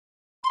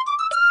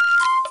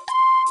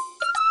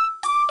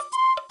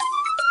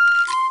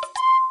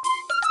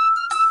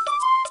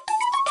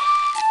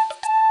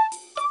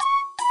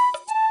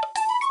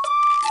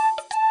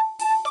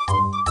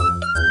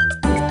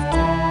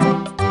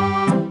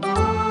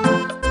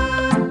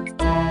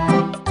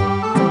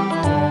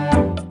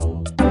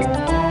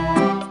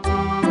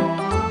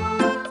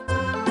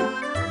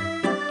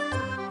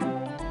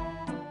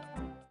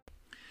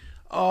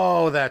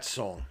that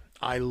song.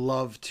 I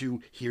love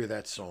to hear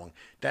that song.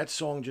 That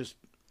song just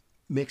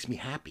makes me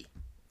happy.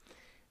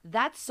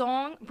 That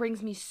song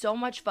brings me so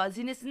much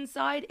fuzziness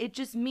inside. It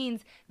just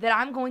means that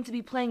I'm going to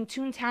be playing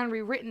Toontown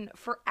Rewritten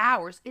for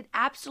hours. It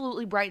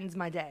absolutely brightens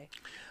my day.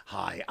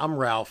 Hi, I'm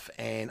Ralph,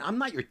 and I'm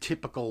not your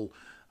typical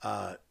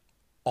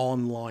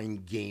online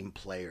game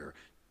player.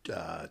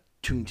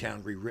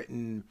 Toontown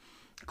Rewritten,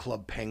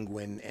 Club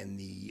Penguin, and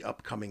the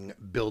upcoming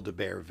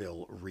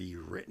Build-A-Bearville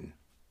Rewritten.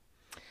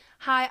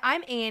 Hi,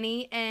 I'm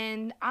Annie,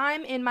 and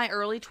I'm in my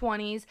early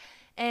 20s,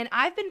 and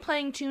I've been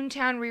playing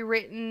Toontown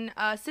Rewritten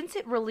since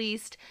it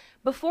released.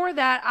 Before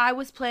that, I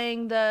was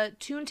playing the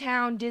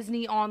Toontown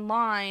Disney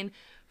Online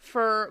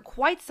for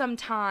quite some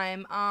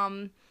time.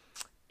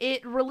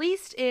 It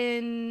released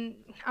in,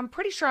 I'm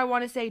pretty sure I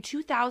want to say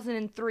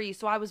 2003,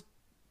 so I was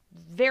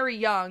very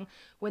young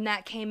when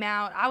that came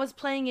out. I was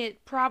playing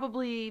it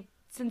probably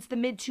since the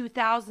mid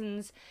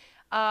 2000s.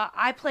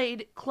 I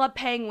played Club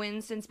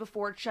Penguin since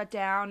before it shut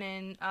down,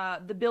 and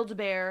the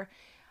Build-A-Bear.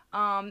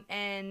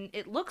 And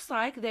it looks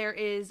like there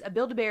is a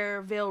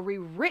Build-A-Bearville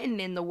rewritten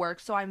in the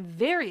works, so I'm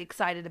very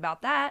excited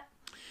about that.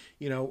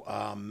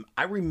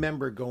 I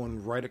remember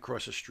going right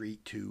across the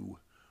street to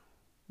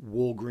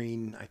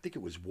Walgreen, I think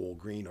it was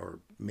Walgreen or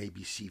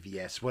maybe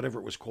CVS, whatever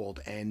it was called,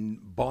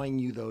 and buying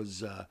you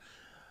those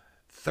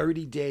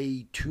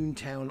 30-day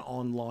Toontown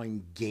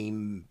Online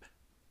game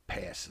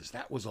passes.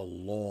 That was a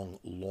long,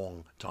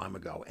 long time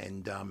ago.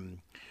 And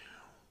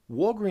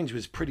Walgreens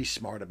was pretty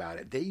smart about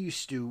it. They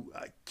used to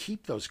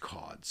keep those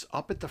cards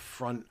up at the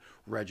front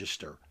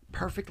register,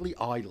 perfectly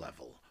eye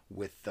level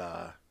with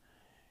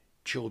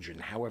children,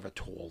 however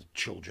tall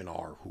children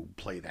are who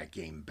play that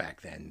game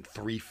back then,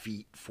 3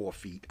 feet, 4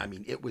 feet. I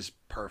mean, it was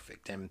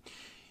perfect. And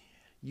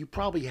you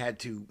probably had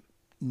to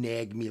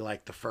nag me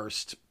like the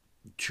first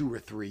two or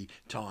three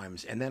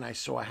times. And then I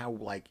saw how,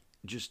 like,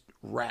 just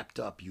wrapped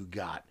up you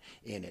got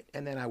in it.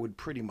 And then I would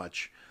pretty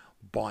much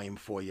buy them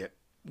for you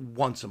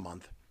once a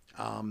month.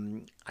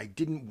 I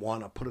didn't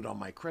want to put it on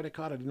my credit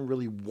card. I didn't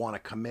really want to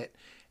commit.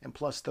 And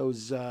plus,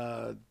 those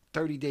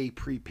 30-day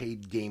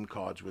prepaid game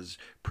cards was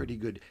pretty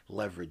good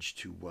leverage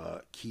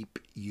to keep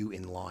you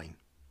in line.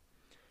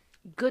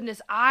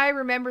 Goodness, I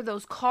remember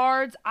those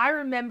cards. I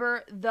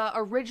remember the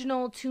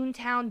original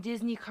Toontown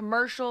Disney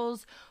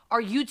commercials. Are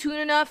you Toon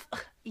enough?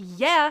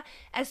 Yeah.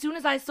 As soon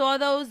as I saw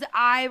those,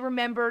 I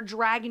remember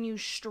dragging you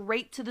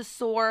straight to the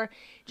store.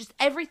 Just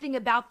everything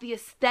about the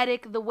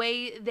aesthetic, the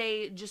way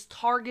they just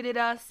targeted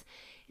us,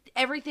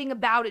 everything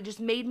about it just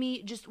made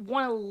me just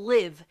want to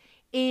live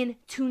in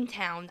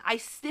Toontown. I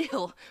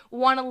still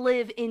want to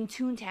live in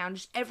Toontown.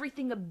 Just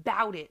everything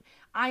about it.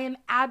 I am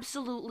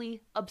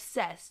absolutely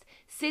obsessed.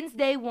 Since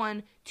day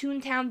one,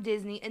 Toontown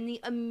Disney and the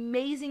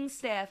amazing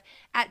staff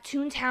at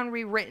Toontown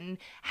Rewritten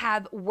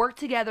have worked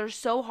together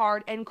so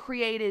hard and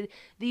created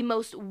the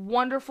most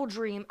wonderful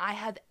dream I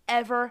have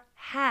ever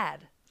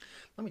had.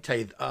 Let me tell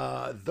you,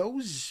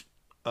 those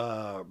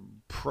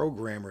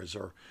programmers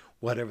or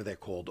whatever they're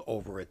called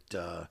over at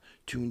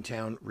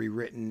Toontown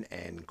Rewritten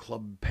and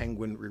Club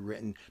Penguin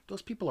Rewritten,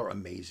 those people are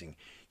amazing.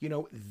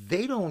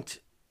 They don't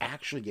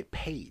actually get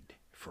paid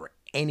for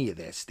any of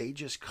this. They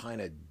just kind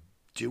of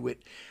do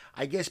it,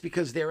 I guess,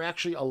 because they're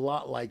actually a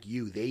lot like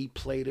you. They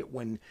played it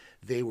when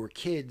they were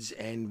kids,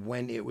 and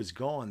when it was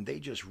gone, they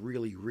just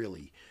really,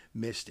 really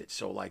missed it.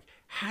 So, like,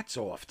 hats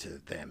off to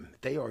them.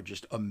 They are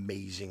just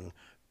amazing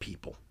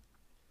people.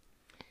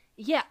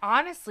 Yeah,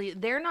 honestly,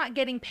 they're not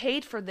getting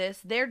paid for this.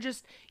 They're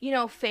just,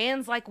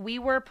 fans like we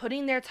were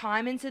putting their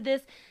time into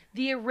this.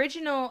 The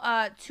original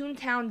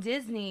Toontown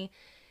Disney,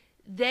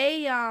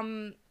 they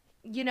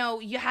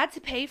you had to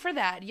pay for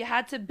that. You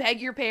had to beg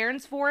your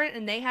parents for it,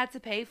 and they had to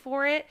pay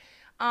for it.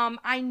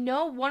 I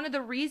know one of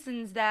the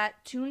reasons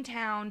that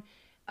Toontown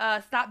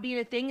stopped being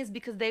a thing is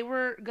because they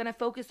were going to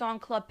focus on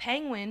Club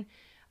Penguin,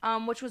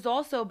 which was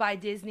also by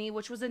Disney,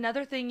 which was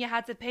another thing you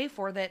had to pay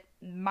for that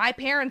my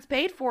parents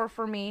paid for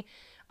me,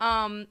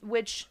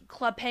 which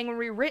Club Penguin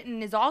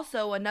Rewritten is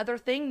also another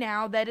thing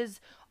now that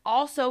is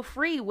also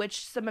free,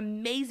 which some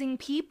amazing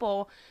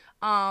people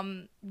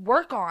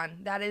work on.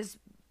 That is,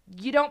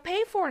 you don't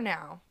pay for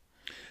now.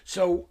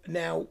 So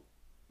now,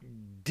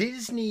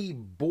 Disney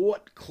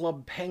bought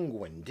Club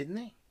Penguin, didn't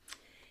they?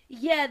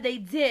 Yeah, they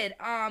did.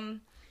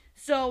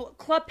 So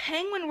Club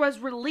Penguin was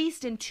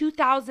released in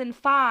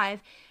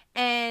 2005,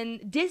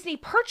 and Disney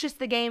purchased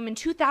the game in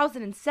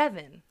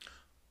 2007.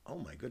 Oh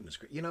my goodness.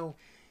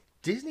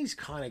 Disney's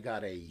kind of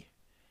got a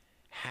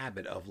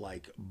habit of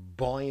like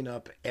buying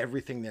up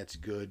everything that's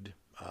good.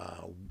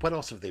 What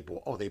else have they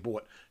bought? Oh, they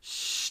bought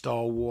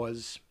Star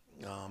Wars.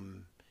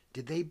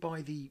 Did they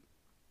buy the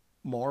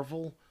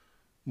Marvel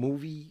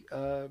movie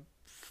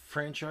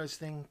franchise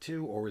thing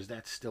too, or is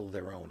that still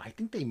their own? I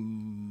think they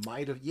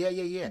might have. Yeah,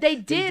 yeah, yeah. They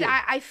did.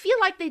 I feel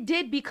like they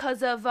did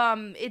because of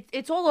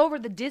it's all over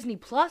the Disney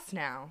Plus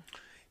now.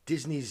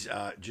 Disney's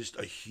just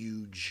a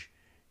huge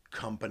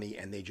company,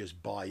 and they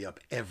just buy up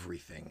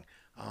everything.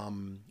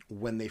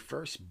 When they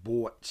first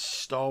bought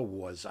Star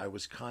Wars, I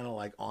was kind of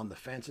like on the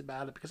fence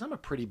about it because I'm a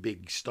pretty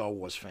big Star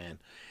Wars fan.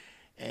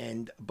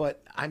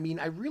 But I mean,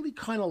 I really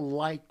kind of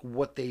like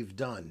what they've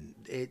done.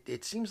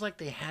 It seems like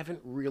they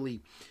haven't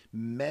really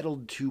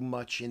meddled too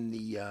much in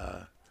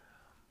the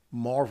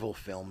Marvel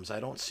films. I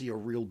don't see a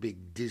real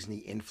big Disney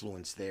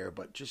influence there,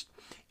 but just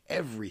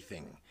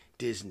everything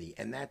Disney.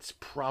 And that's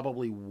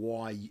probably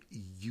why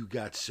you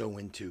got so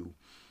into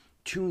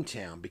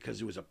Toontown,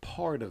 because it was a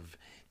part of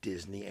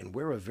Disney, and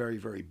we're a very,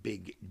 very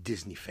big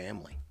Disney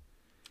family.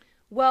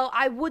 Well,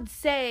 I would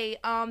say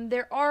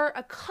there are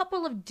a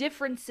couple of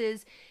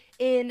differences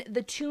in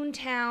the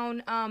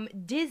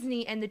Toontown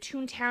Disney and the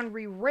Toontown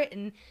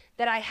rewritten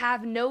that I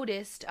have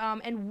noticed.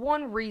 And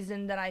one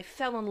reason that I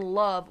fell in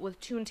love with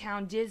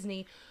Toontown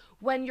Disney,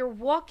 when you're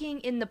walking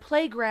in the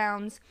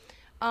playgrounds,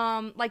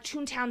 like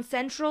Toontown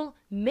Central,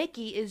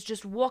 Mickey is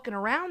just walking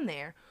around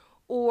there.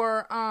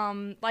 Or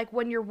like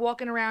when you're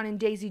walking around in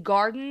Daisy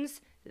Gardens,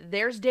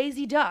 there's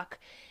Daisy Duck.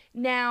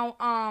 Now,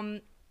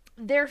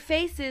 their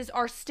faces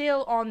are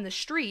still on the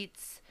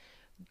streets,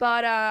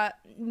 but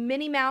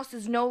Minnie Mouse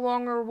is no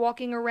longer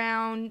walking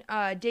around.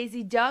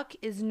 Daisy Duck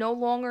is no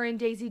longer in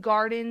Daisy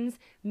Gardens.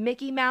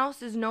 Mickey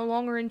Mouse is no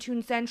longer in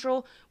Toon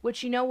Central,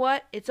 which, you know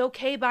what? It's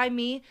okay by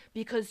me,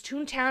 because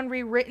Toontown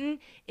Rewritten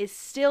is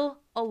still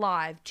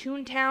alive.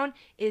 Toontown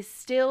is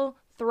still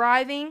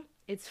thriving.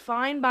 It's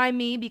fine by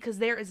me, because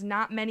there is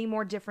not many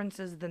more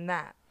differences than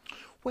that.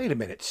 Wait a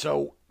minute.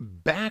 So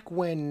back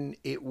when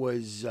it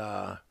was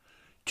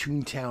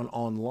Toontown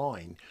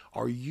Online,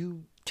 are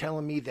you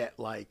telling me that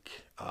like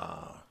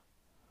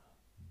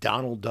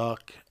Donald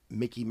Duck,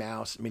 Mickey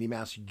Mouse, Minnie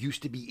Mouse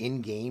used to be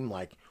in game,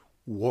 like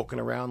walking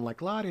around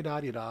like la di da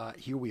di da?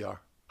 Here we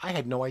are. I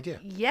had no idea.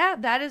 Yeah,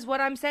 that is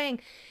what I'm saying.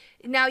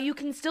 Now you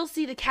can still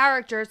see the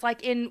characters.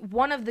 Like in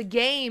one of the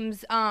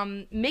games,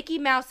 Mickey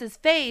Mouse's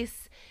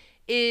face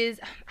is,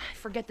 I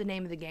forget the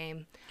name of the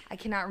game. I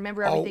cannot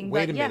remember everything. Oh,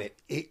 wait a yeah. minute.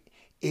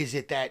 Is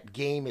it that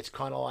game? It's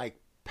kind of like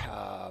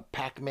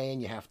Pac-Man.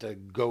 You have to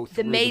go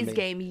through The maze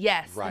game,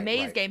 yes. Right, the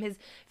maze right. game. His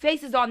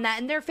face is on that,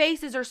 and their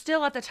faces are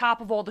still at the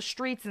top of all the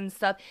streets and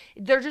stuff.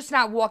 They're just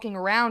not walking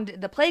around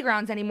the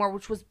playgrounds anymore,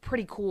 which was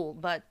pretty cool.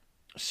 But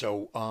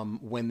So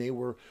when they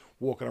were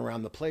walking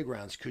around the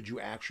playgrounds, could you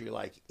actually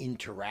like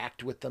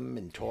interact with them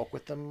and talk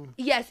with them?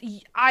 yes,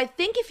 I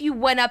think if you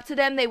went up to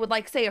them, they would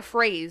like say a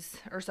phrase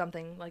or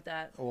something like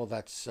that. Well,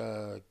 that's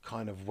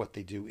kind of what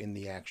they do in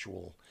the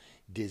actual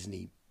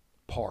Disney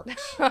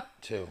parks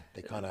too.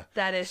 They kind of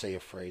That is- say a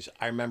phrase.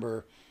 I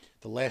remember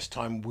the last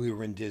time we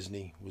were in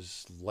Disney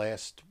was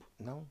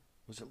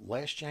was it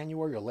last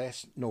January or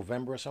last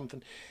November or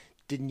something?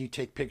 Didn't you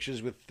take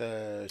pictures with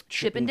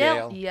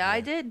Chippendale? Yeah,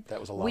 I did. That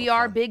was a lot We of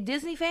are fun. big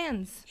Disney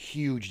fans.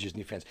 Huge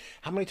Disney fans.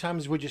 How many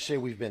times would you say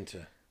we've been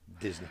to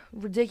Disney?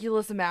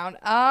 Ridiculous amount.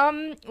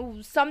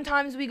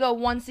 Sometimes we go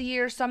once a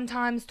year,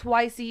 sometimes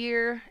twice a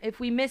year. If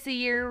we miss a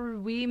year,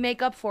 we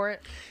make up for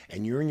it.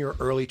 And you're in your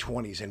early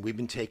 20s, and we've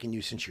been taking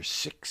you since you're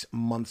 6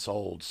 months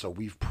old. So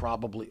we've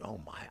probably,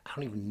 oh my, I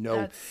don't even know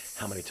That's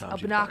how many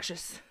times.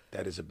 obnoxious.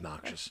 That is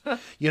obnoxious.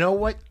 You know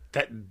what?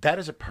 That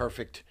is a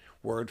perfect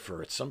word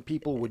for it. Some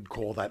people would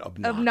call that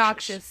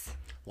obnoxious.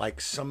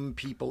 Like some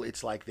people,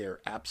 it's like their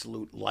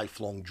absolute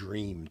lifelong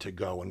dream to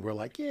go. And we're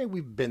like, yeah,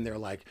 we've been there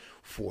like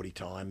 40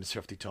 times,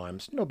 50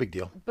 times. No big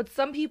deal. But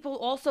some people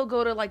also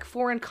go to like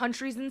foreign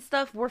countries and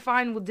stuff. We're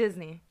fine with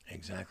Disney.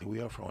 Exactly.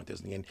 We are from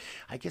Disney. And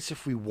I guess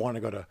if we want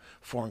to go to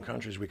foreign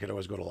countries, we could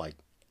always go to like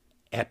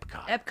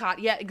Epcot. Epcot,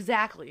 yeah,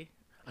 exactly.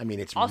 I mean,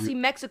 it's I'll see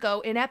Mexico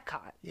in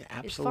Epcot. Yeah,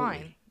 It's absolutely.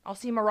 fine. I'll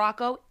see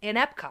Morocco in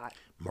Epcot.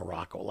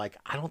 Morocco. Like,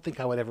 I don't think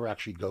I would ever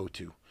actually go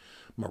to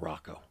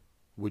Morocco.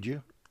 Would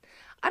you?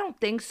 I don't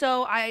think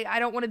so. I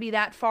don't want to be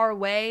that far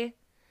away.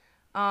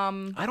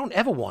 I don't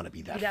ever want to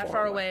be that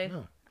Far away.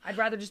 No. I'd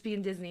rather just be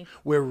in Disney.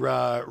 We're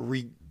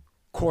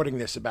recording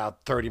this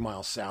about 30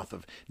 miles south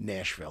of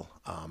Nashville.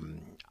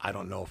 I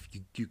don't know if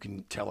you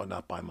can tell or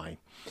not by my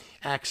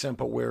accent,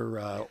 but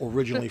we're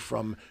originally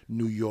from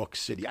New York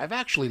City. I've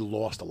actually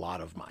lost a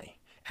lot of my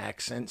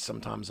accent.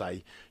 Sometimes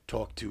I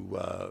talk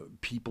to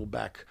people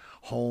back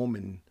home,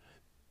 and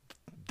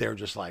they're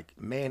just like,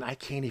 man, I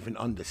can't even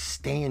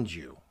understand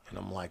you. And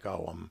I'm like,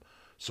 oh, I'm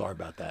sorry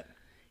about that.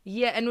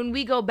 Yeah, and when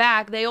we go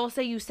back, they all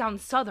say you sound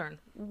Southern.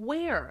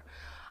 Where?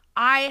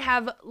 I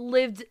have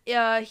lived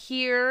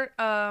here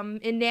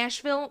in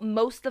Nashville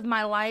most of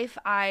my life.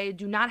 I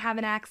do not have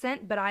an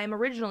accent, but I am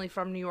originally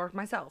from New York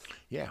myself.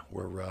 Yeah,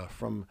 we're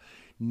from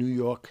New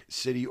York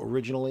City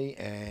originally,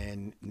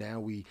 and now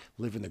we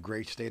live in the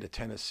great state of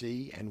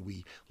Tennessee, and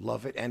we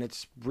love it. And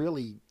it's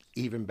really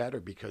even better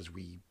because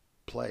we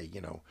play,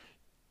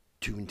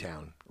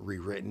 Toontown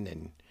rewritten,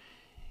 and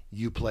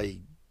you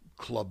play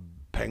Club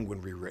Penguin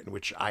rewritten,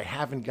 which I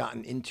haven't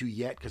gotten into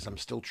yet because I'm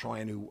still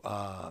trying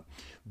to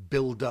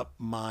build up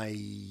my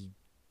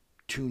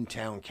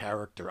Toontown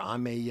character.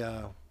 I'm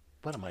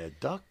what am I, a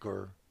duck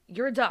or?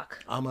 You're a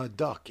duck. I'm a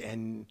duck,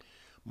 and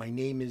my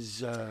name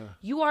is.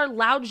 You are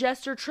Loud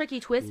Jester Tricky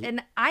Twist,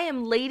 and I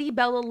am Lady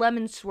Bella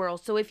Lemon Swirl.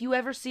 So if you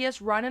ever see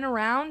us running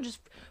around, just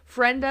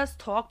friend us,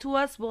 talk to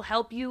us. We'll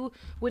help you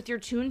with your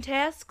tune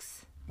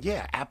tasks.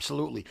 Yeah,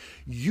 absolutely.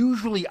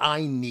 Usually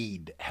I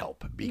need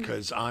help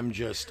because I'm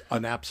just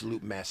an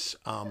absolute mess.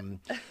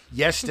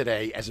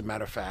 Yesterday, as a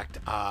matter of fact,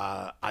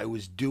 I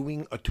was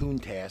doing a tune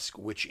task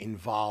which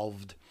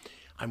involved,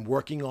 I'm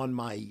working on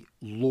my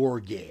lure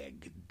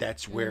gag.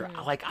 That's where,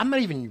 like, I'm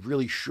not even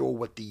really sure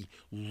what the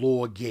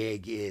lure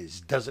gag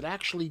is. Does it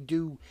actually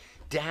do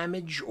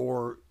damage,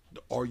 or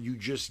are you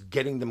just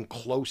getting them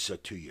closer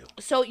to you?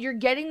 So you're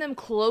getting them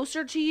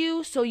closer to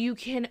you so you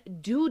can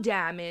do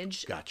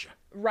damage. Gotcha.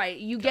 Right.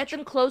 You get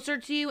them closer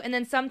to you, and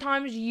then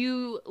sometimes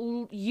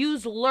you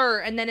use lure,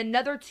 and then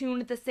another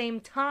tune at the same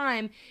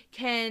time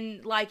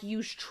can, like,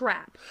 use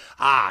trap.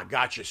 Ah,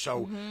 gotcha.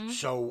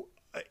 So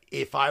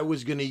if I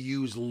was going to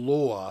use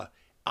lure,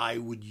 I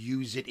would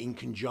use it in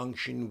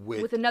conjunction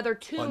With another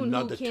tune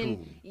another who can,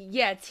 tune.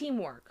 yeah,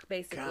 teamwork,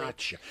 basically.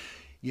 Gotcha.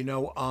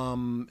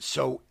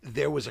 So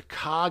there was a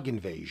cog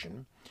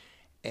invasion,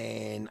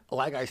 and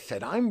like I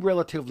said, I'm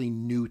relatively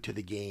new to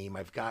the game.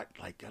 I've got,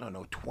 like, I don't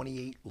know,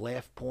 28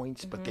 laugh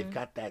points, but they've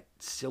got that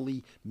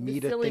silly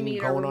meter silly thing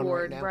meter going on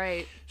reward, right now.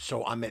 right.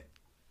 So I'm at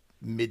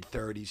mid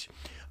 30s.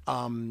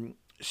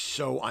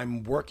 So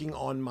I'm working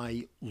on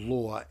my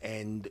lure,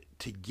 and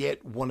to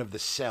get one of the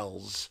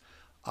cells,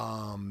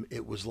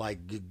 it was like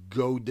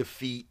go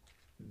defeat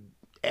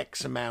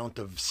X amount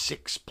of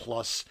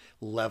 6+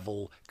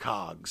 level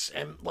cogs.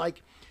 And,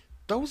 like,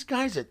 those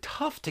guys are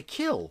tough to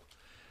kill.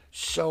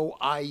 So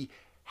I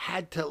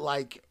had to,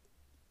 like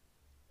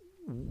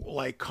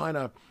kind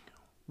of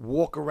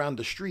walk around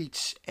the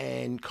streets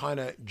and kind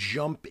of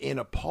jump in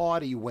a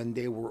party when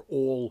they were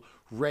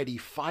already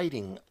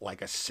fighting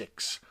like a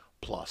 6+.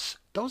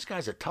 Those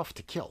guys are tough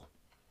to kill.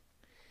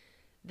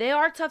 They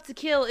are tough to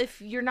kill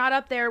if you're not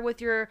up there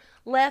with your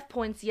left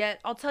points yet.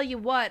 I'll tell you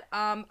what,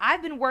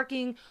 I've been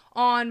working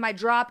on my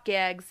drop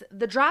gags.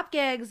 The drop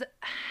gags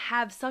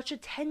have such a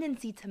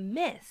tendency to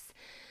miss.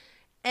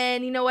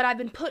 And you know what, I've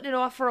been putting it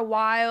off for a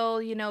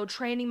while,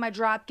 training my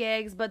drop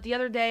gags. But the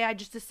other day I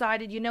just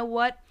decided, you know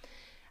what,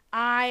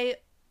 I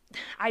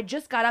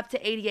just got up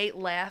to 88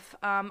 laugh.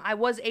 I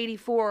was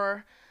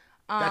 84.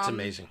 That's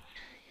amazing.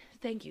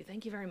 Thank you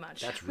very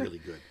much. That's really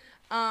good.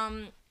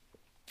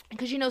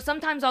 Because,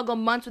 sometimes I'll go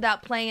months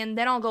without playing.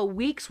 Then I'll go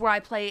weeks where I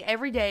play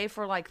every day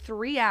for like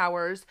 3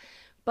 hours.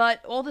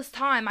 But all this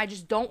time, I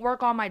just don't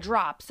work on my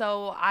drop.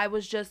 So I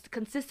was just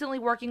consistently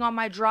working on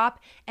my drop,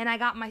 and I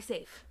got my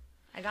safe.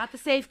 I got the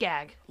safe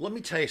gag. Let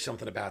me tell you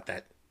something about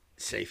that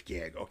safe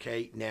gag,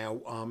 okay?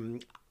 Now,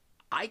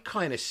 I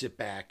kind of sit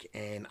back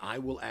and I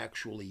will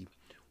actually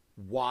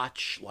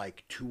watch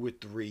like 2 or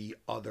 3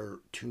 other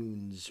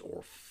tunes,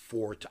 or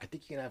 4. I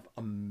think you can have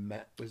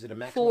was it a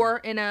maximum? 4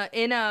 in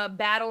a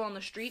battle on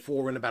the street.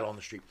 4 in a battle on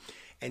the street.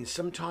 And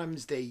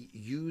sometimes they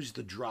use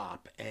the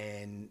drop,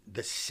 and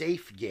the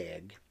safe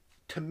gag,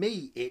 to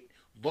me, it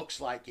looks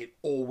like it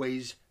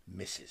always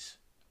misses.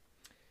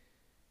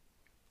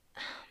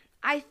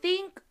 I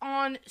think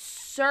on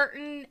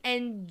certain,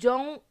 and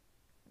don't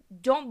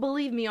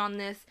believe me on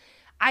this,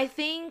 I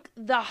think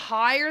the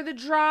higher the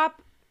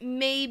drop,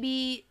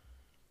 maybe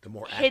The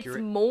more hits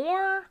accurate.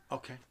 more.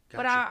 Okay,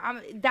 But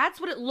gotcha. that's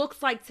what it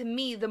looks like to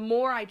me the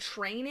more I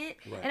train it.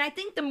 Right. And I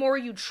think the more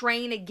you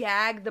train a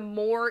gag, the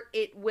more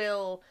it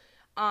will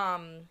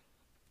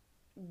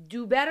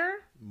do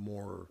better.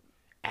 More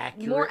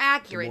accurate. More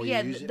accurate. The more you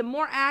Yeah, use it? the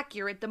more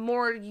accurate, the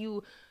more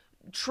you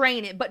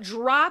train it. But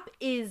drop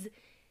is,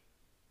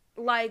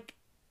 like,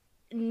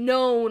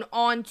 known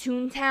on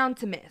Toontown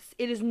to miss.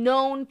 It is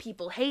known.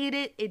 People hate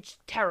it. It's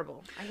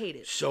terrible. I hate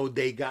it. So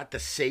they got the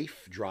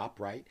safe drop,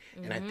 right?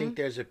 And I think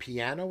there's a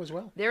piano as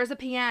well. There's a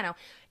piano.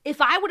 If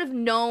I would have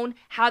known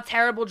how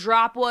terrible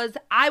drop was,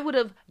 I would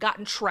have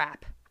gotten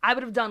trap. I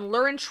would have done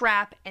lure and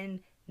trap and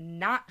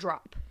not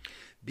drop.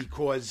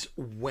 Because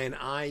when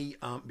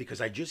because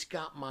I just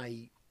got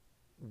my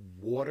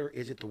water,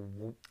 is it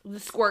The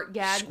squirt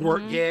gag.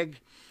 squirt gag?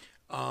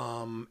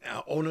 Oh,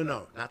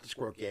 no, not the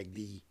squirt gag,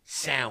 the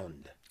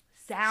sound.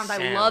 Sound.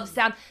 I love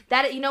sound.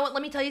 That, you know what?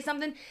 Let me tell you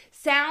something.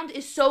 Sound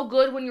is so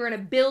good when you're in a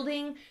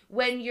building,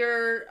 when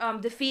you're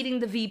defeating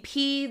the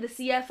VP, the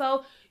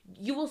CFO.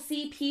 You will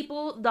see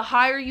people, the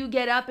higher you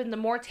get up and the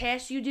more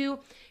tasks you do,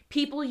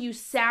 people use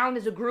sound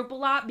as a group a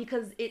lot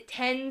because it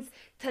tends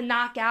to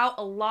knock out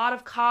a lot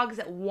of cogs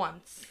at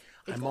once.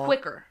 It's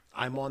quicker.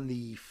 I'm on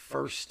the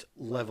first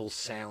level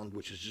sound,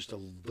 which is just a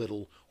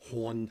little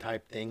horn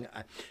type thing.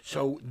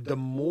 So the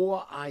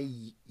more I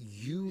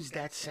use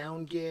that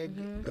sound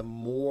gag, the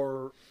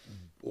more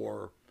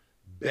or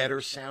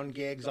better sound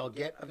gags I'll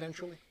get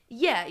eventually.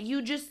 Yeah,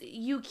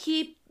 you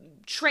keep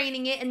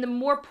training it, and the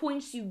more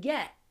points you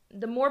get,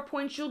 the more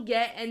points you'll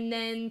get, and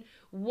then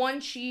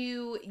once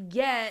you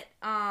get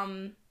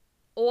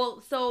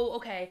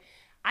okay,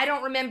 I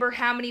don't remember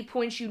how many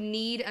points you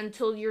need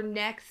until your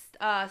next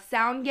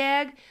sound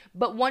gag,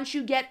 but once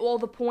you get all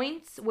the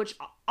points, which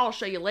I'll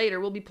show you later,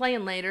 we'll be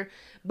playing later,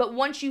 but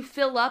once you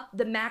fill up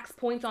the max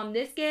points on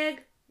this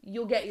gag,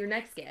 you'll get your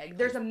next gag.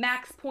 There's a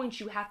max points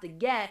you have to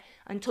get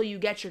until you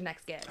get your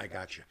next gag. I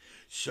got you.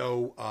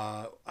 So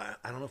I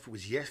don't know if it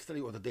was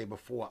yesterday or the day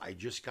before. I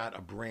just got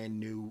a brand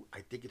new.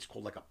 I think it's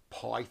called like a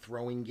pie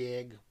throwing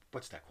gag.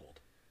 What's that called?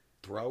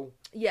 Throw?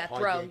 Yeah, Pie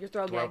throw. gag? Your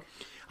throw gag.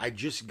 I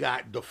just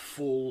got the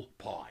full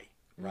pie,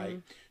 right?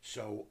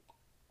 So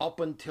up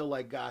until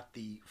I got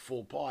the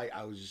full pie,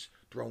 I was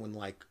throwing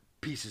like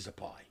pieces of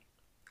pie,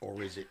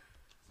 or is it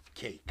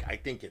cake? I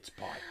think it's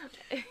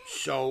pie.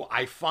 So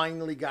I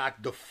finally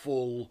got the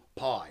full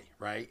pie,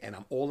 right? And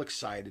I'm all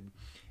excited,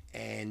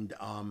 and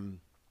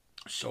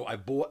so I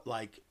bought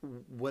like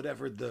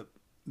whatever the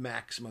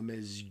maximum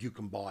is you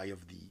can buy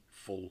of the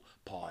full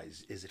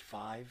pies. Is it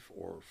 5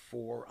 or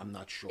 4? I'm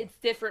not sure. It's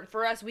different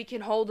for us. We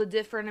can hold a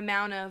different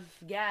amount of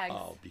gags.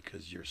 Oh,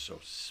 because you're so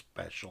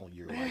special.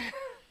 You're like,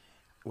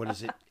 what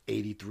is it?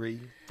 83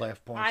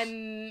 laugh points.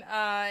 I'm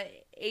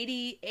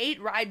 88.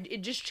 It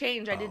just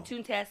changed. I did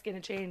Toon Task and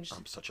it changed.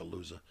 I'm such a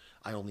loser.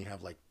 I only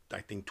have like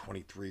I think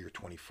 23 or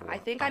 24. I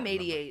think I'm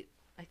 88.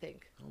 I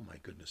think. Oh my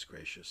goodness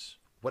gracious.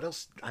 What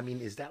else? I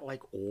mean, is that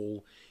like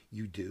all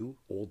you do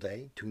all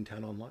day?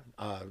 Toontown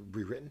Online?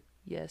 Rewritten?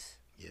 Yes.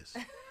 Yes.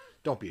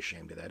 Don't be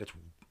ashamed of that. It's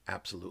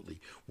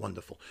absolutely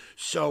wonderful.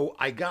 So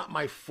I got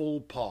my full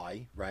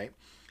pie, right?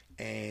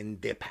 And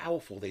they're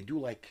powerful. They do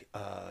like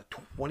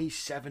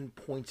 27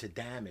 points of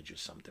damage or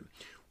something,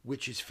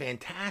 which is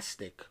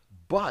fantastic.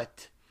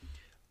 But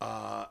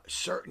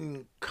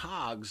certain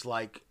cogs,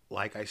 like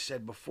I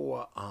said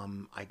before,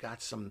 I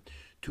got some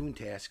toon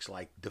tasks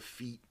like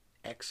defeat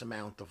X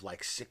amount of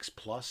like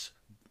 6+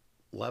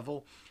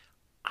 level.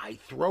 I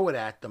throw it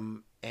at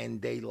them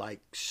and they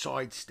like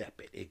sidestep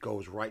it. It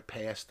goes right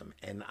past them.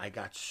 And I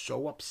got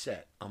so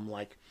upset. I'm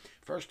like,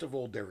 first of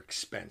all, they're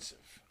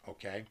expensive.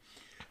 Okay.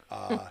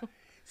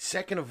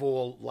 Second of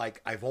all,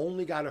 like I've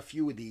only got a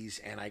few of these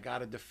and I got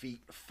to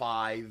defeat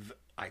 5,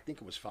 I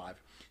think it was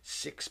 5,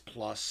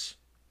 6+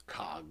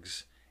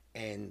 cogs.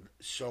 And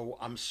so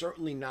I'm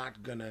certainly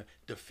not going to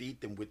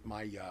defeat them with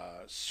my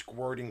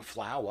squirting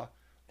flour,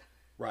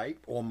 right?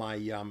 Or my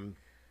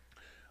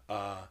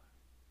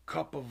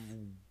cup of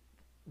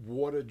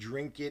water,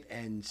 drink it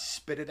and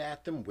spit it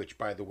at them, which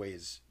by the way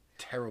is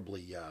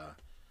terribly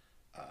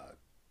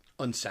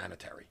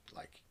unsanitary.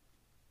 Like,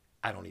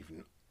 I don't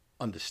even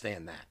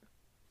understand that.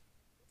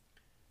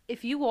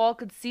 If you all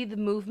could see the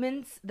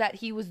movements that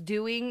he was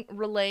doing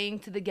relaying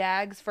to the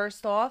gags,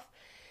 first off.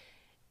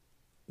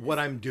 What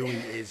I'm doing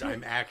is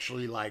I'm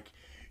actually like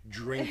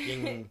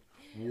drinking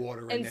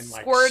water and then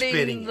like squirting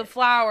spitting the it.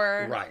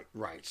 flour.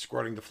 Right.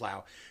 Squirting the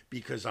flour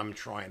because I'm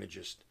trying to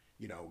just,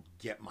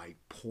 get my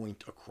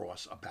point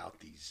across about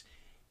these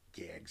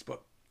gags.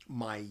 But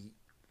my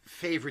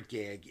favorite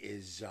gag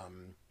is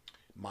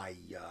my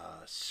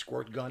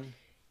squirt gun.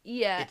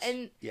 Yeah,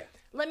 Yeah.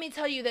 let me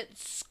tell you that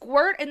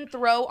squirt and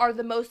throw are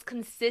the most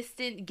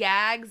consistent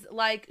gags.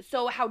 Like,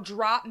 so how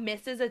drop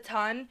misses a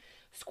ton,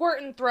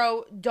 squirt and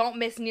throw don't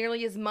miss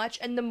nearly as much.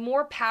 And the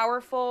more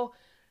powerful,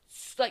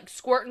 like,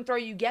 squirt and throw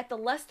you get, the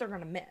less they're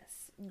going to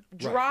miss.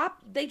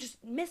 Drop, they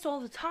just miss all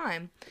the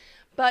time.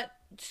 But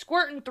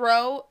squirt and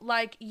throw,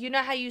 like, you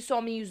know how you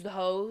saw me use the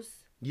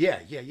hose? Yeah.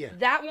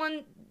 That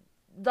one,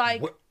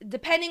 like,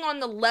 depending on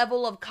the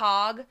level of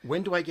cog.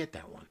 When do I get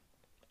that one?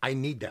 I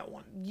need that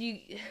one.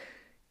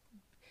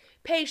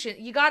 Patient,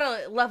 you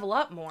gotta level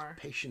up more.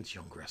 Patience,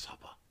 young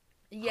grasshopper.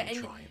 Yeah, I'm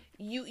and trying.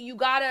 you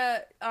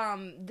gotta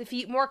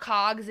defeat more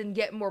cogs and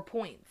get more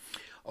points.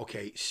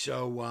 Okay,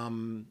 so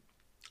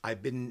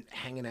I've been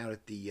hanging out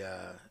at the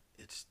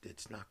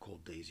it's not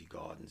called Daisy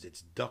Gardens.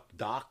 It's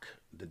Dock.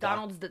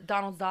 Donald's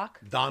Dock.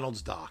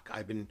 Donald's Dock.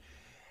 I've been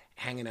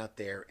hanging out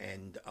there,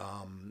 and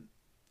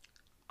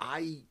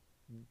I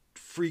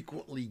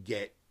frequently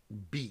get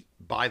beat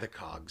by the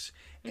cogs,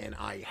 and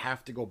I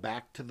have to go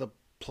back to the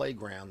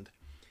playground.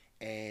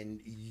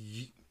 And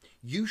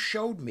you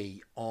showed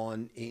me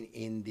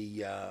in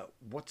the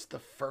what's the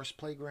first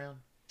playground?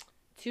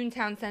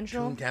 Toontown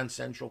Central. Toontown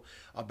Central,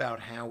 about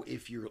how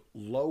if you're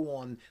low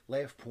on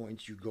laugh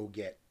points, you go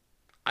get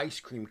ice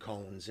cream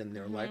cones, and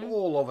they're like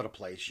all over the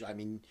place. I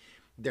mean,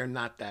 they're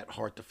not that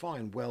hard to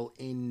find. Well,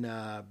 in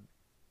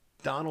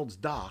Donald's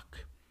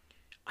Dock,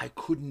 I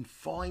couldn't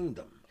find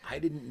them. I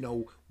didn't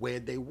know where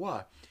they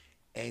were.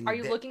 And are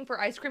you looking for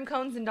ice cream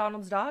cones in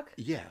Donald's Dock?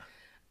 Yeah.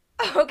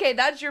 Okay,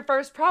 that's your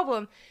first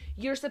problem.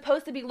 You're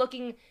supposed to be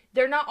looking.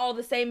 They're not all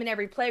the same in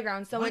every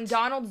playground. So in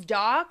Donald's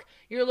Dock,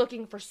 you're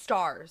looking for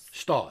stars.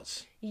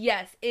 Stars.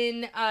 Yes.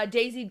 In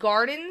Daisy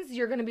Gardens,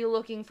 you're going to be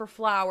looking for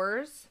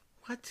flowers.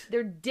 What?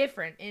 They're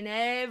different in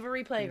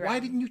every playground. Why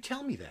didn't you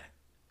tell me that?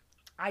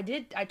 I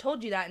did. I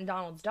told you that in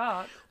Donald's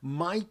Dock.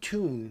 My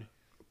Toon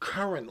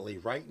currently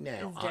right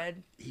now is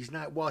dead. He's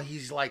not. Well,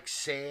 he's like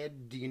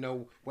sad. Do you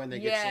know when they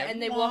get sad? Yeah,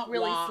 and they walk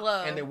really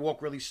slow. And they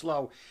walk really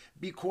slow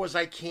because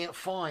I can't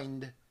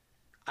find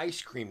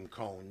ice cream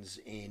cones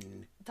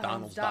in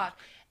Donald's Dock.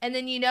 And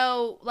then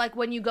like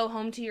when you go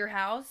home to your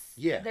house,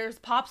 there's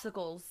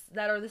popsicles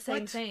that are the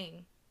same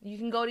thing. You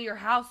can go to your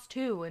house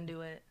too and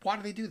do it. Why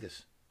do they do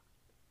this?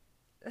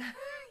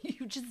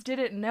 You just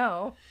didn't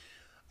know.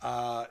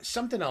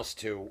 Something else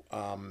too.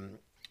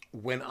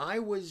 When I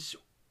was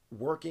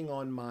working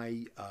on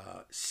my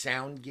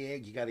sound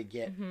gig, you got to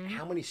get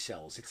how many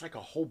cells? It's like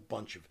a whole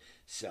bunch of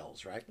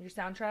cells, right? Your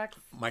soundtracks?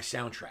 My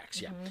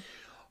soundtracks, yeah.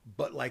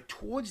 But like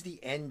towards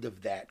the end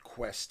of that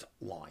quest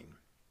line,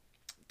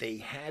 they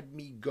had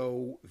me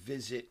go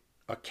visit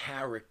a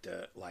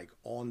character like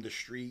on the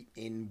street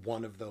in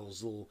one of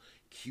those little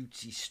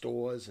cutesy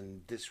stores,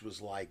 and this was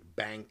like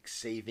bank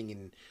saving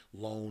and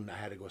loan. I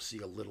had to go see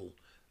a little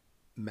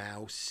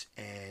mouse,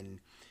 and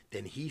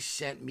then he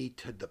sent me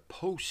to the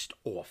post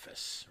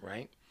office,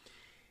 right?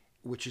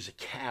 Which is a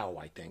cow,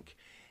 I think.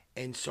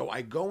 And so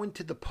I go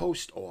into the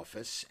post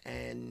office,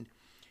 and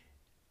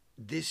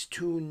this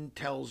tune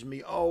tells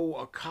me, oh,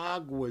 a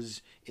cog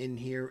was in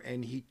here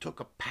and he took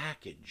a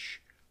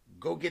package.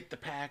 Go get the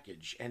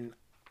package. And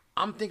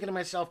I'm thinking to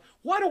myself,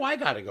 why do I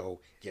got to go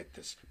get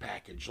this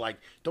package? Like,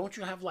 don't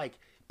you have like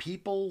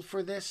people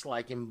for this?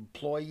 Like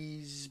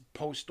employees,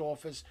 post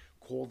office,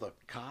 call the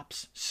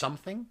cops,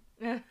 something?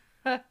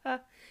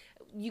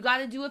 You got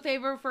to do a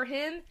favor for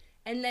him,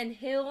 and then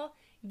he'll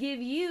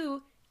give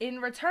you in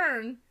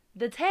return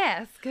the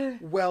task.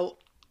 Well,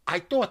 I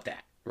thought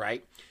that,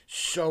 right?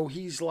 So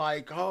he's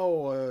like,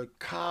 oh, a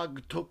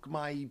cog took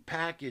my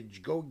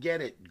package. Go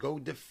get it. Go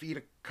defeat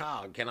a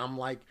cog. And I'm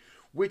like,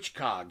 which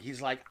cog?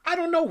 He's like, I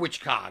don't know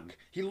which cog.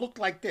 He looked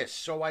like this.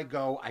 So I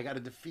go, I got to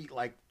defeat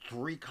like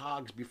 3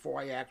 cogs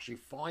before I actually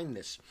find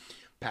this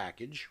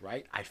package,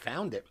 right? I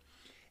found it.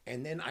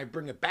 And then I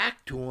bring it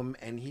back to him,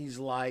 and he's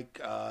like,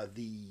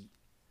 the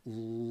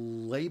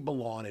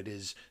label on it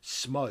is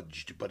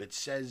smudged, but it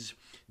says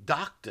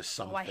Doctor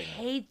something. Oh, I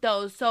hate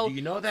those. So do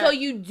you know that? So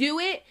you do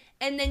it,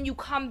 and then you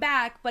come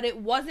back, but it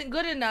wasn't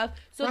good enough.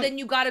 So then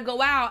you got to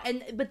go out,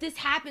 but this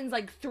happens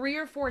like 3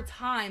 or 4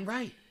 times.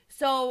 Right.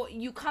 So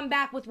you come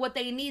back with what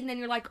they need, and then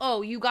you're like,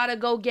 oh, you got to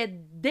go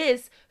get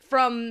this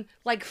from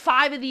like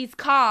 5 of these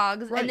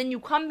cogs, Right. and then you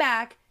come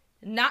back.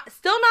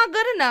 Still not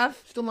good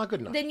enough. Still not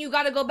good enough. Then you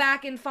got to go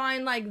back and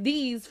find like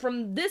these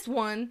from this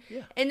one.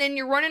 Yeah. And then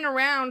you're running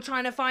around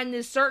trying to find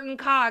this certain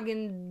cog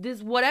in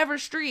this whatever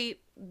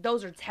street.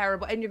 Those are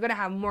terrible. And you're going to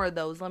have more of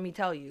those, let me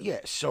tell you.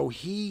 Yeah, so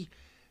he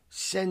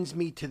sends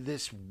me to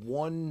this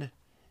one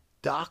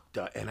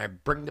doctor, and I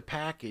bring the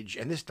package,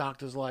 and this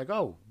doctor's like,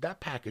 oh, that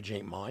package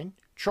ain't mine.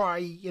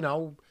 Try,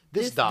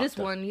 this doctor. This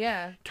one,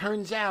 yeah.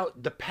 Turns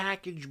out the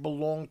package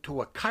belonged to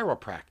a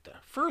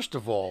chiropractor. First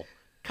of all,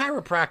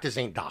 chiropractors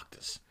ain't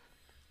doctors.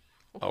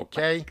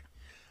 Okay?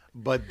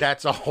 But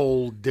that's a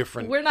whole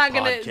different We're not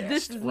going podcast. to,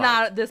 this is Right.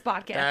 not this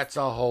podcast. That's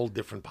a whole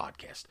different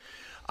podcast.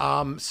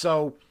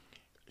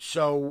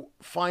 So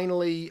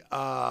finally,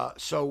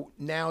 so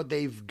now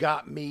they've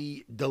got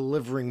me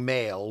delivering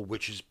mail,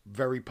 which is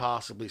very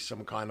possibly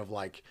some kind of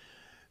like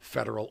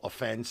federal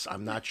offense.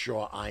 I'm not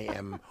sure I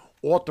am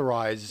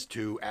authorized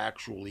to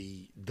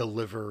actually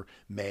deliver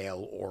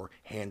mail or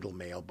handle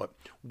mail, but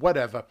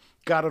whatever.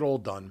 Got it all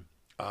done.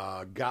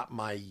 Got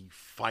my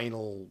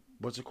final,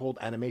 what's it called?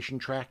 Animation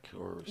track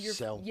or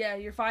cell? Yeah,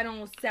 your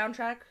final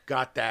soundtrack.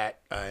 Got that,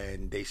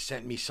 and they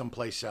sent me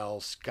someplace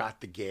else, got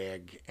the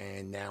gag,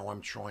 and now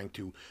I'm trying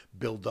to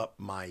build up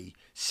my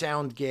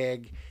sound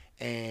gag,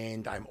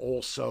 and I'm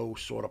also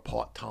sort of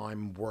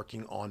part-time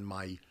working on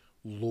my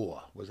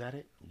lore. Was that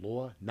it?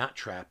 Lore? Not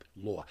trap,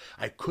 lore.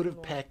 I could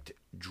have picked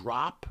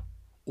drop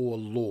or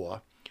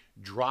lore.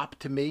 Drop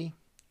to me,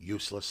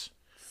 useless.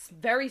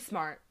 Very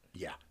smart.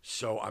 Yeah,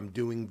 so I'm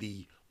doing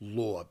the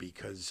lore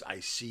because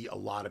I see a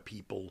lot of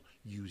people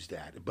use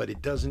that, but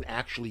it doesn't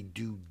actually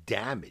do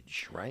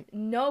damage, right?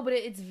 No, but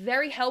it's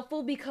very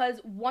helpful because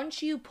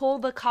once you pull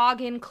the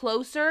cog in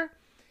closer,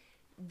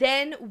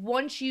 then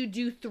once you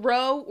do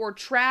throw or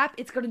trap,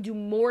 it's going to do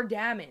more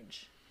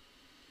damage.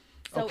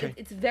 So Okay.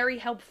 it's very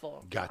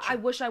helpful. Gotcha. I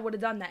wish I would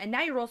have done that. And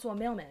now you're also a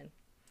mailman.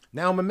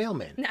 Now I'm a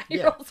mailman. Now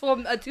you're also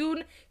a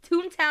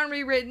Toontown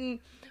rewritten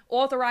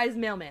authorized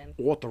mailman.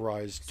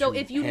 Authorized So to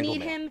if you handle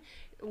need mail. him,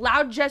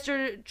 loud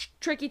gesture,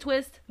 tricky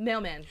twist,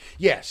 mailman.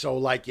 Yeah, so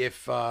like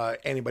if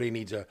anybody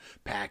needs a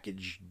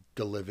package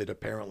delivered,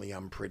 apparently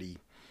I'm pretty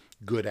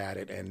good at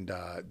it, and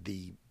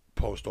the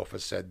post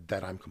office said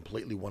that I'm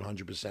completely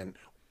 100%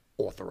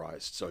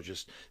 authorized, so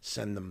just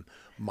send them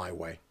my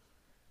way.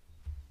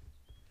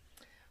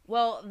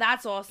 Well,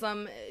 that's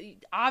awesome.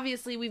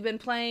 Obviously, we've been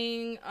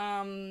playing.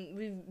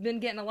 We've been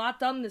getting a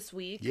lot done this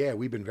week. Yeah,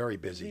 we've been very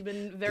busy. We've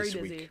been very this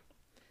busy. week.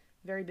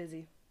 Very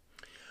busy.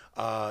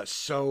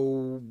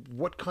 So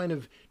what kind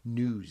of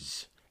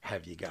news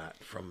have you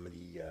got from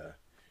the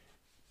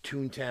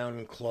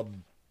Toontown Club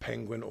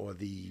Penguin or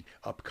the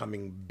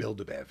upcoming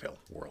Build-A-Bearville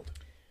world?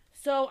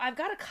 So I've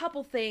got a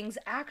couple things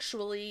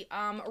actually.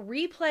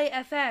 Replay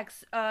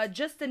FX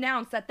just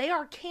announced that they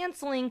are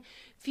canceling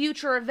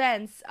future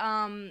events.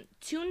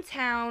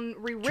 Toontown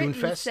Rewritten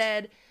Toonfest?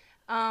 said,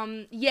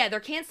 yeah, they're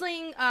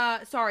canceling.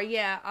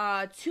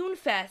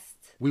 Toonfest.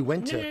 We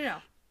went to. No.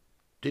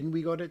 Didn't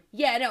we go to?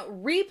 Yeah, no.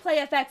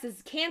 Replay FX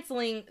is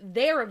canceling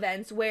their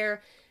events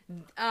where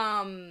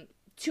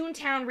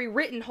Toontown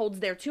Rewritten holds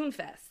their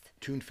Toonfest.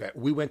 Toon Fest.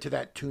 We went to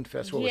that Toon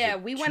Fest. What was Yeah,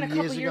 it, we went a 2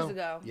 couple years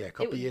ago. Yeah, a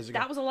couple years ago.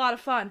 That was a lot of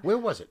fun. Where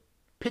was it?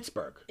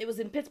 Pittsburgh. It was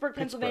in Pittsburgh,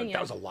 Pennsylvania.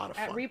 That was a lot of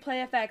fun. At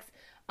Replay FX.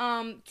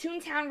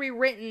 Toontown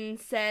Rewritten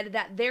said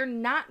that they're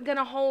not going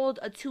to hold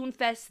a Toon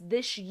Fest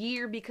this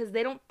year because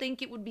they don't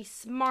think it would be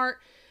smart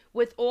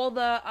with all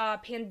the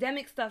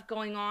pandemic stuff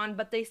going on.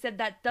 But they said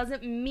that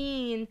doesn't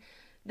mean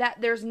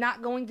that there's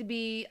not going to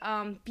be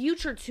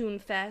future Toon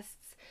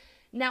Fests.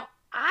 Now,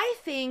 I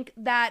think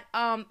that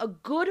a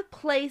good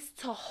place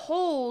to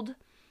hold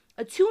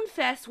a Toon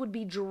Fest would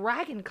be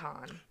Dragon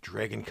Con.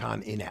 Dragon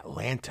Con in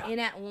Atlanta. In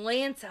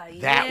Atlanta,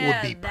 That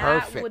would be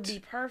perfect. That would be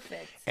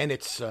perfect. And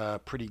it's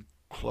pretty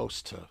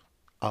close to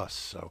us,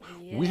 so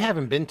we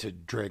haven't been to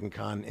Dragon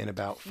Con in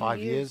about 5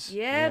 years.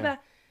 Yeah, but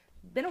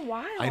been a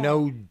while. I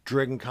know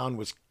Dragon Con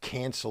was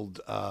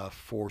canceled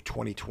for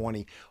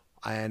 2020,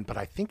 but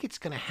I think it's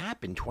going to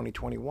happen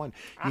 2021.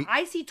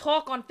 I see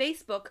talk on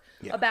Facebook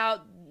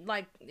about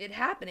like it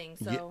happening.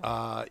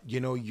 So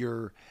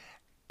you're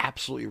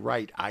absolutely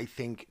right. I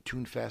think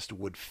Toonfest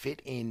would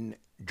fit in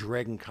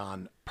Dragon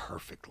Con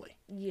perfectly.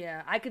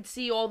 Yeah, I could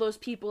see all those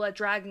people at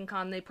Dragon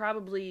Con. They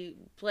probably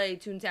play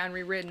Toontown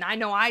Rewritten. I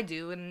know I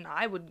do, and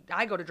I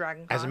go to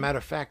Dragon Con. As a matter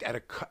of fact,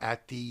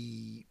 at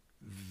the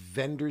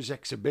vendors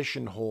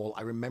exhibition hall,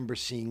 I remember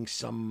seeing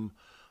some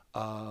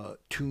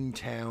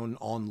Toontown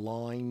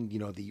online,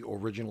 the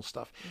original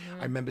stuff.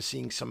 I remember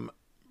seeing some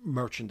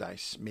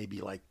merchandise,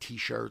 maybe like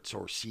t-shirts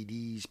or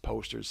CDs,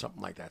 posters,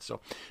 something like that. So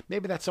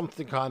maybe that's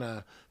something to kind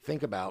of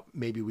think about.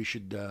 Maybe we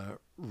should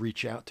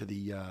reach out to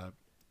the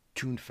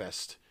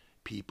Toonfest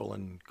people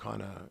and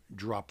kind of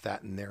drop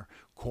that in their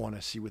corner,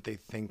 see what they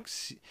think,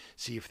 see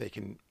if they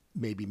can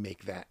maybe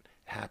make that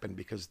happen,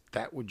 because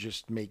that would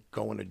just make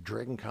going to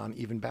Dragon Con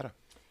even better.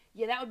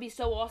 Yeah, that would be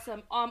so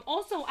awesome.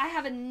 Also, I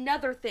have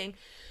another thing.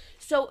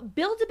 So,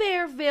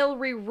 Build-A-Bearville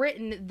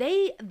Rewritten,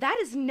 that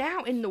is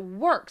now in the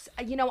works.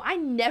 I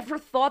never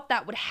thought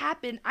that would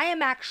happen. I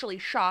am actually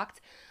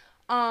shocked.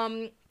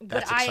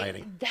 That's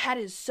exciting. That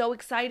is so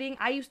exciting.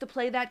 I used to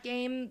play that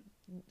game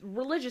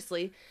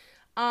religiously.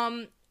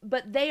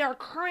 But they are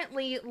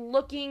currently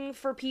looking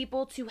for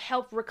people to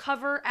help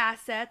recover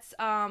assets,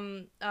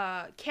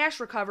 cash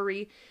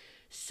recovery.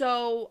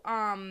 So,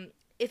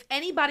 if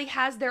anybody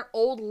has their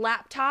old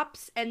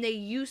laptops and they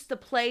used to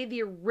play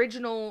the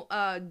original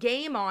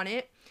game on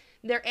it,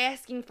 they're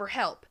asking for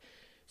help.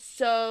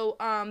 So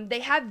they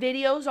have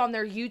videos on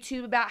their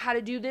YouTube about how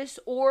to do this,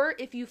 or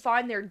if you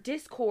find their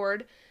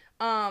Discord,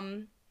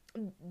 the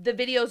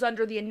videos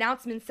under the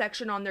announcement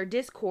section on their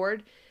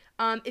Discord.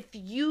 If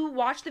you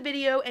watch the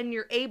video and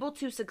you're able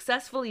to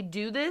successfully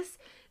do this,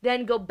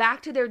 then go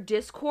back to their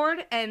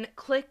Discord and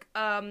click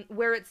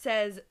where it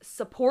says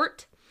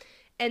support.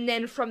 And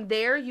then from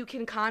there, you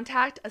can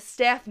contact a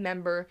staff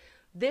member.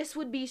 This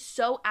would be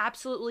so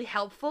absolutely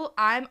helpful.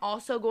 I'm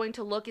also going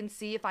to look and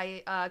see if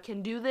I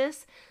can do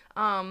this.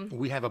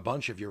 We have a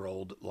bunch of your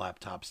old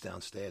laptops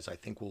downstairs. I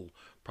think we'll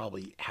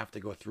probably have to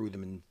go through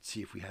them and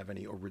see if we have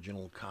any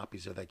original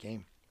copies of that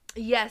game.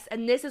 Yes,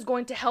 and this is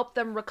going to help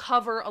them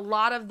recover a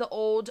lot of the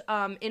old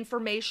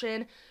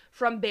information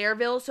from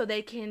Bearville so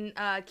they can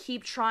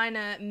keep trying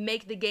to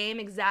make the game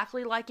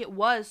exactly like it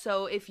was.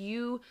 So if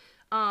you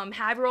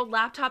have your old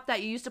laptop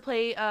that you used to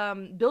play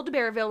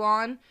Build-A-Bearville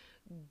on,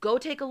 go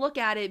take a look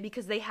at it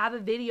because they have a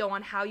video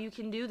on how you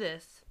can do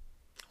this.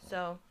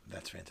 So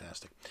that's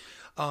fantastic.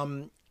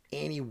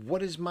 Annie,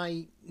 what is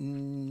my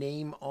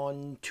name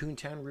on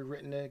Toontown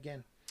Rewritten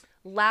again?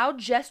 Loud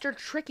Jester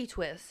Tricky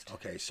Twist.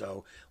 Okay,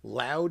 so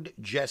Loud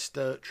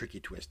Jester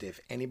Tricky Twist. If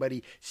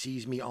anybody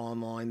sees me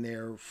online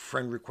there,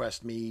 friend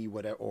request me,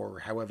 whatever, or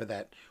however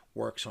that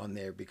works on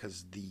there,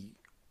 because the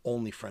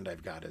only friend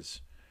I've got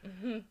is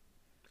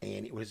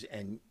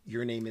and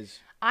your name is?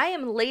 I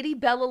am Lady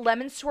Bella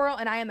Lemon Swirl,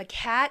 and I am a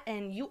cat,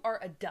 and you are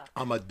a duck.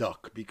 I'm a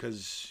duck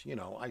because,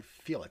 I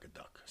feel like a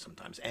duck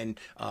sometimes. And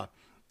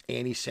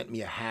Annie sent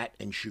me a hat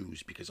and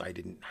shoes because I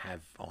didn't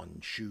have on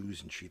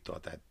shoes, and she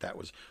thought that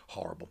was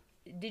horrible.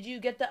 Did you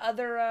get the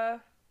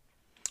other...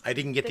 I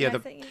didn't get the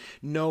other...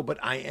 No, but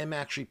I am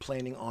actually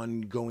planning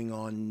on going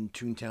on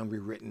Toontown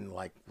Rewritten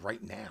like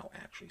right now,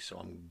 actually.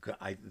 So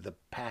the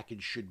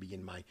package should be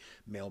in my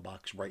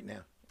mailbox right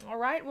now. All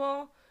right,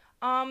 well...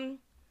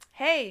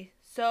 hey,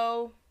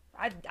 so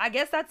I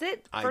guess that's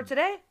it for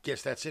today.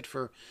 Guess that's it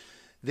for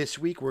this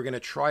week. We're going to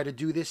try to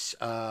do this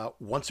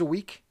once a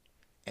week,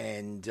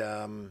 and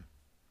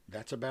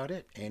that's about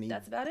it, Annie.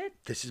 That's about it.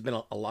 This has been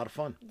a lot of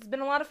fun. It's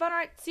been a lot of fun. All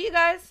right, see you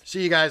guys.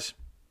 See you guys.